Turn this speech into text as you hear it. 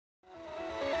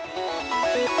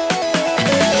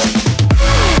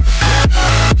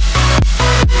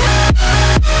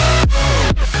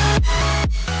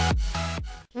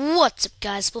What's up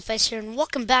guys, SPLITFACE here and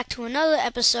welcome back to another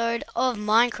episode of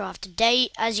Minecraft. Today,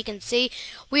 as you can see,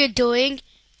 we are doing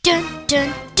dun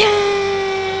dun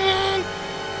dun.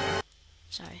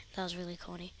 Sorry, that was really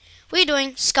corny. We're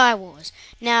doing Skywars.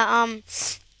 Now,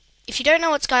 if you don't know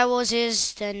what Skywars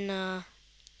is, then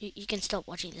you can stop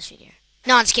watching this video.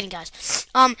 No, I'm just kidding guys.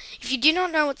 If you do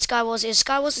not know what Skywars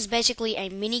is basically a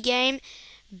mini game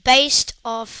based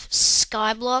off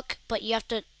Skyblock, but you have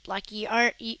to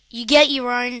you get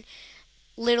your own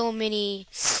little mini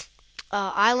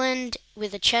island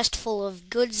with a chest full of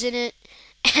goods in it,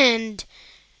 and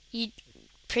you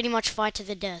pretty much fight to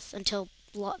the death until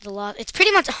the last. It's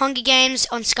pretty much Hunger Games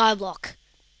on Skyblock.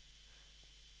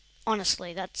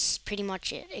 Honestly, that's pretty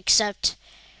much it. Except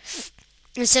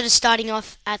instead of starting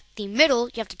off at the middle,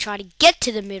 you have to try to get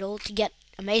to the middle to get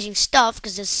amazing stuff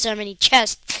because there's so many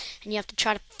chests, and you have to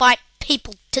try to fight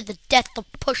people to the death to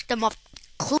push them off.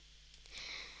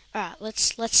 Alright,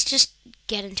 let's just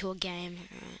get into a game.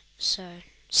 Alright, so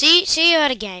see you at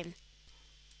a game.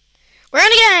 We're in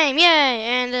a game, yay!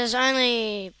 And there's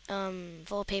only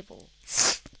 4 people.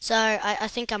 So I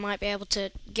think I might be able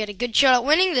to get a good shot at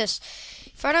winning this.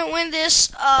 If I don't win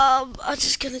this, I'm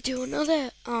just gonna do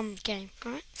another game,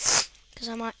 alright? Because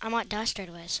I might die straight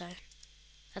away, so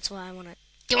that's why I wanna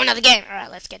do another game.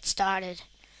 Alright, let's get started.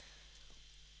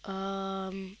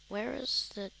 Where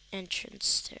is the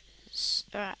entrance? There it is.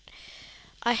 Alright.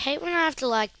 I hate when I have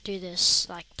to do this,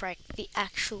 break the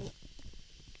actual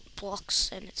blocks,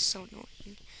 and it's so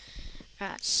annoying.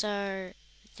 Alright, so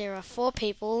there are 4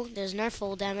 people. There's no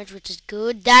fall damage, which is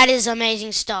good. That is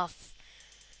amazing stuff.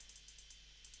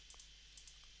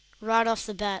 Right off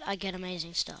the bat, I get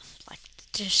amazing stuff.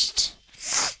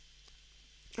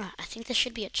 Alright, I think there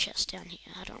should be a chest down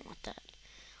here. I don't want that.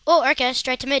 Oh, okay,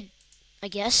 straight to mid, I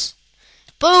guess.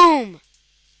 Boom!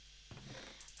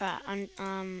 Alright, I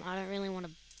don't really want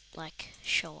to,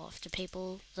 show off to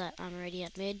people that I'm already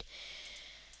at mid.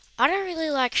 I don't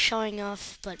really like showing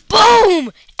off, but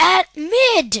BOOM! At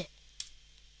mid!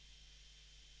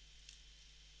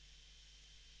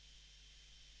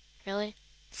 Really?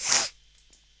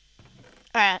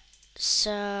 Alright,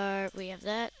 so we have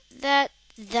that.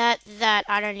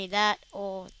 I don't need that,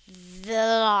 or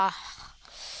the...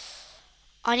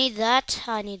 I need that,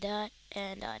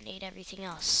 and I need everything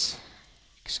else.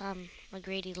 Because I'm a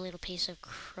greedy little piece of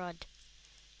crud.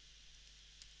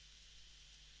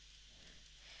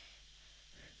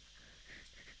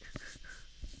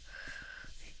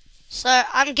 So,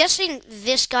 I'm guessing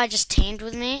this guy just teamed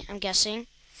with me. I'm guessing.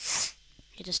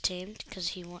 He just teamed because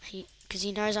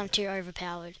he knows I'm too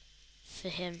overpowered for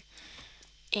him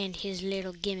and his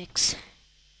little gimmicks.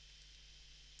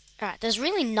 Alright, there's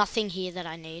really nothing here that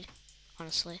I need,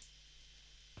 honestly.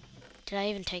 Did I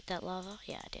even take that lava?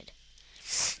 Yeah, I did.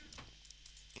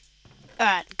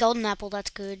 Alright, golden apple,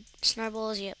 that's good.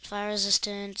 Snowballs, yep. Fire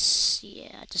resistance,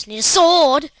 yeah, I just need a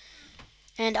sword!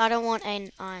 And I don't want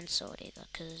an iron sword either,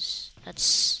 because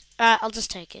that's... Alright, I'll just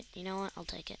take it. You know what? I'll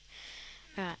take it.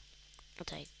 Alright, I'll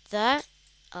take that.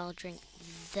 I'll drink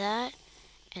that.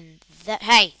 And that.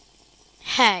 Hey!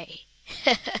 Hey!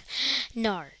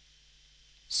 No.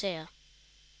 See ya.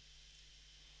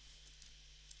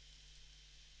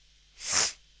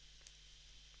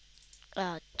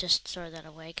 Just throw that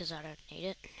away because I don't need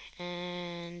it.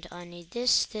 And I need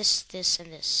this,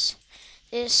 and this.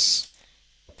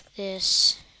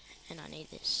 This, and I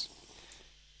need this.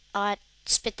 I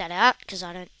spit that out because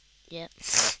I don't, yeah.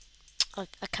 I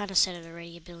kind of said it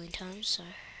already a billion times, so.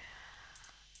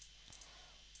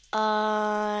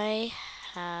 I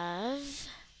have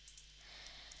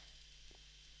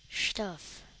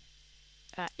stuff.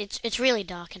 It's really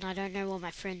dark and I don't know where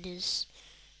my friend is.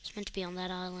 He's meant to be on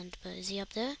that island, but is he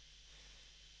up there?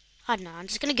 I don't know. I'm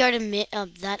just gonna go to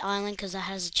that island because that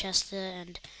has a chest there,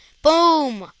 and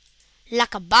boom,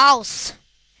 like a boss.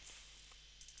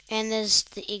 And there's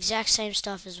the exact same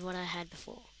stuff as what I had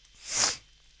before.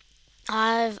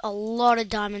 I have a lot of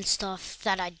diamond stuff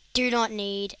that I do not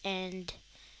need, and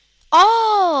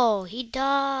oh, he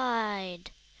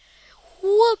died.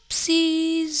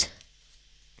 Whoopsies.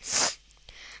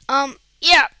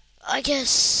 Yeah. I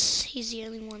guess he's the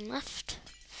only one left.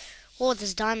 Oh,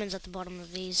 there's diamonds at the bottom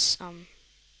of these,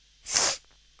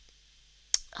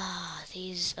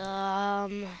 these islands.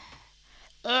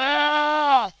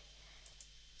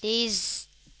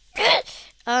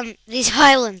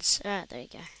 Alright, there you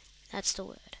go. That's the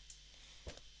word.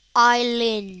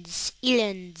 Islands.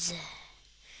 Island.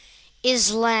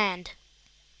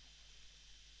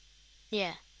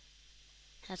 Yeah.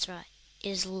 That's right.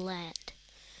 Island.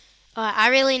 I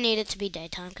really need it to be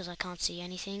daytime because I can't see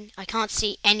anything.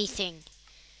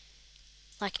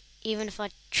 even if I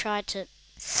tried to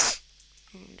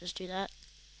just do that.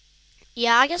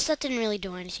 Yeah, I guess that didn't really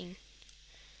do anything.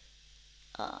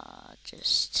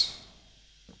 Just...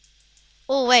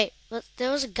 Oh, wait.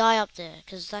 There was a guy up there,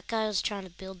 because that guy was trying to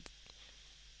build...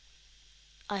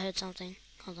 I heard something.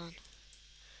 Hold on.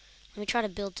 Let me try to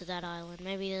build to that island.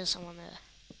 Maybe there's someone there.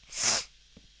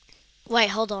 Wait,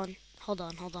 hold on. Hold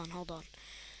on.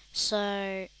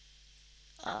 So,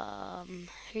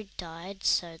 who died?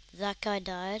 So, that guy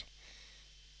died.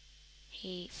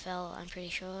 He fell, I'm pretty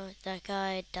sure. That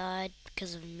guy died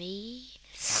because of me.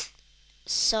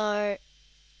 So,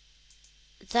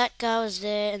 that guy was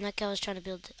there, and that guy was trying to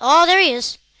build... Oh, there he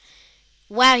is!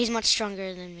 Wow, he's much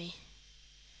stronger than me.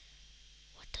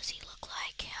 What does he look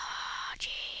like? Oh,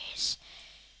 jeez.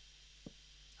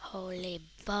 Holy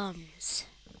bums.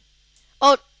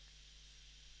 Oh!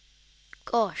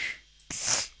 Gosh.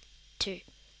 2,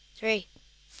 3,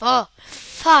 4,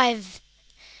 5,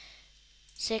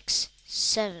 6,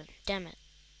 7. Damn it.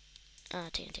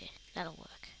 TNT. That'll work.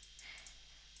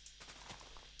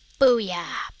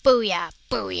 Booyah! Booyah!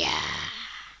 Booyah!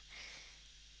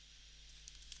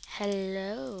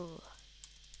 Hello.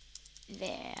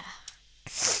 There.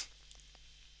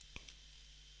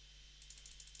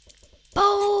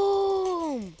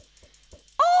 Boom!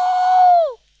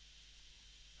 Oh!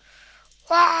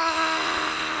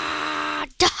 Ah!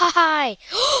 Die!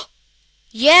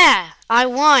 Yeah! I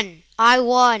won! I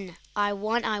won! I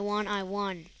won! I won! I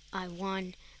won! I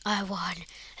won! I won!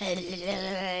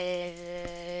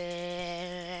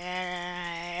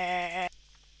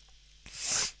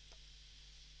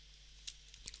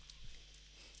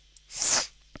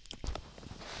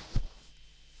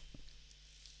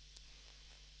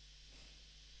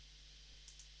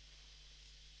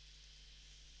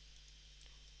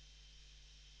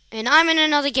 And I'm in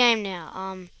another game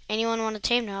now. Anyone want a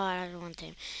team? No, I don't want a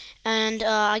team. And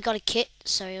I got a kit,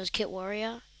 so it was Kit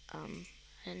Warrior. I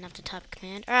didn't have to type a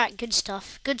command. Alright, good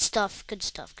stuff. Good stuff. Good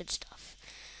stuff. Good stuff.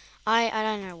 I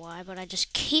don't know why, but I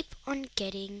just keep on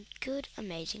getting good,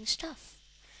 amazing stuff.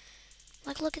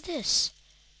 Like, look at this.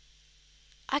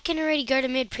 I can already go to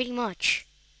mid pretty much.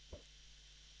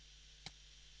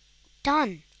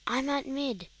 Done. I'm at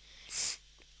mid.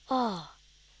 Oh.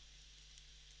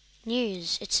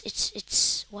 News.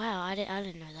 It's wow, I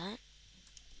didn't know that.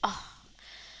 Oh.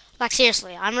 Like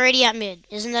seriously, I'm already at mid.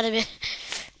 Isn't that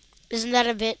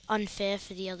a bit unfair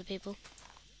for the other people?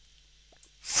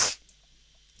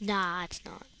 Nah, it's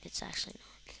not. It's actually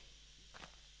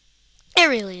not. It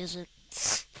really isn't.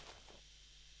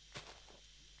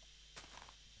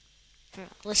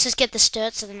 Alright, let's just get the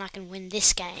sturt so then I can win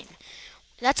this game.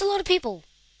 That's a lot of people.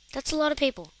 That's a lot of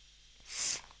people.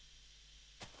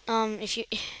 If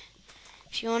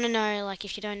you want to know, like,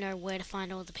 if you don't know where to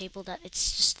find all the people, that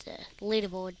it's just the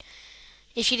leaderboard.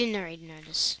 If you didn't already know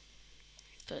this,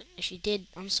 but if you did,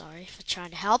 I'm sorry for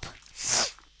trying to help.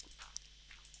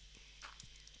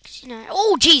 'Cause, you know,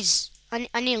 oh jeez, I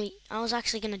was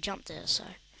actually gonna jump there, so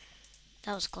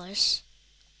that was close.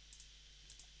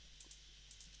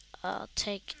 I'll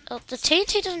take. Oh, the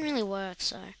TNT doesn't really work,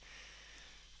 so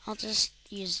I'll just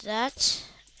use that.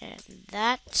 And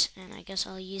that, and I guess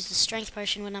I'll use the strength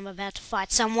potion when I'm about to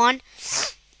fight someone.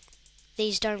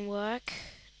 These don't work.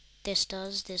 This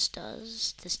does, this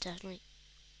definitely...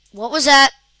 What was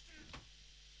that?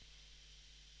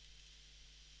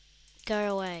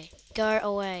 Go away, go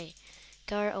away,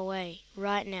 go away,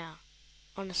 right now,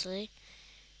 honestly.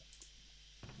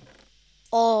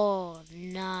 Oh,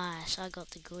 nice, I got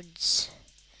the goods.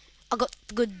 I got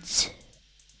the goods.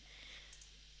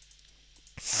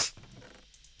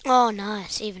 Oh,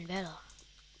 nice, even better.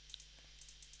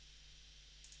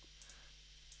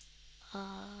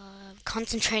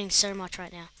 Concentrating so much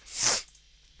right now.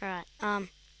 Alright,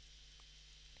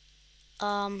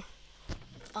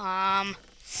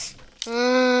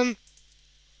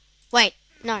 wait,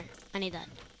 no, I need that.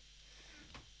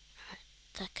 Alright,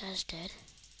 that guy's dead.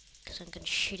 Because I'm gonna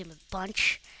shoot him a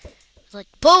bunch. Like,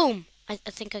 boom! I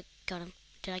think I got him.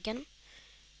 Did I get him?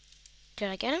 Did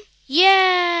I get him?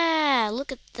 Yeah!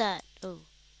 Look at that. Oh.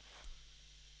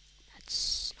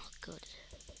 That's not good.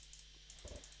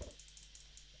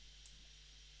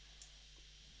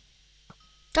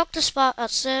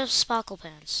 Sir Sparkle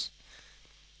Pants.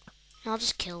 I'll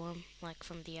just kill him, like,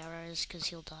 from the arrows, because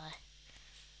he'll die.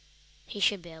 He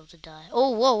should be able to die. Oh,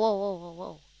 whoa, whoa, whoa, whoa,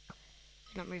 whoa.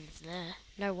 You're not moving from there.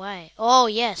 No way. Oh,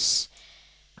 yes.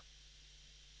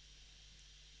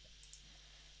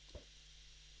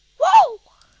 Whoa!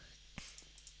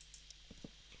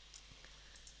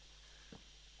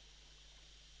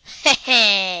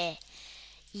 Hehe.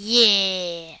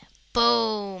 Yeah.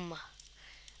 Boom.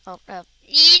 Oh,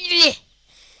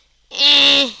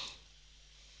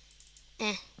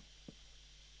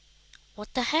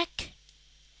 What the heck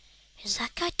is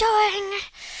that guy doing?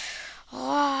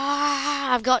 Oh,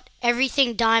 I've got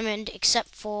everything diamond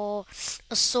except for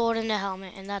a sword and a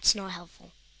helmet, and that's not helpful.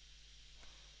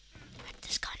 Let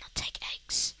this guy not take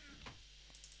eggs.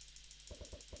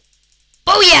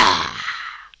 Booyah!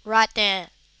 Right there.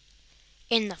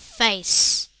 In the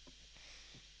face.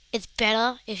 It's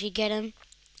better if you get him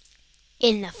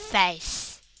in the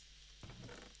face.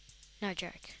 No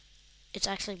joke. It's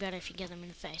actually better if you get them in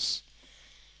the face.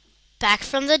 Back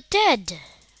from the dead.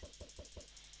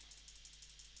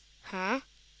 Huh?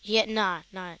 Yeah, no,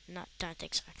 don't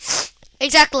think so.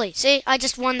 Exactly. See, I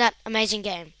just won that amazing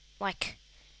game. Like,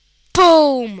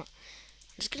 boom! I'm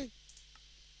just gonna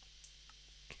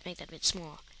make that a bit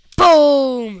smaller.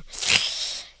 Boom!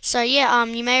 So yeah,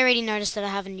 you may already notice that I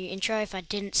have a new intro if I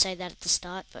didn't say that at the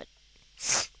start, but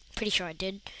pretty sure I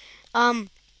did.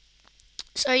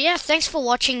 So yeah, thanks for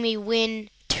watching me win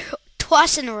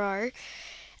twice in a row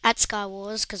at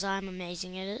Skywars, because I'm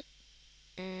amazing at it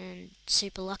and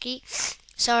super lucky.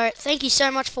 So thank you so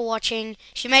much for watching.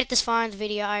 If you made it this far in the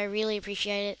video, I really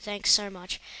appreciate it. Thanks so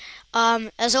much.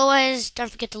 As always, don't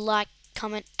forget to like,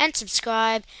 comment, and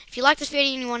subscribe. If you like this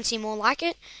video and you want to see more like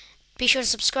it, be sure to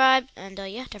subscribe. And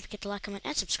yeah, don't forget to like, comment,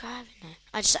 and subscribe. No,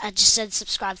 I just said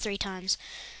subscribe 3 times.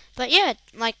 But yeah,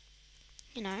 like,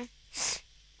 you know,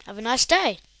 have a nice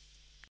day.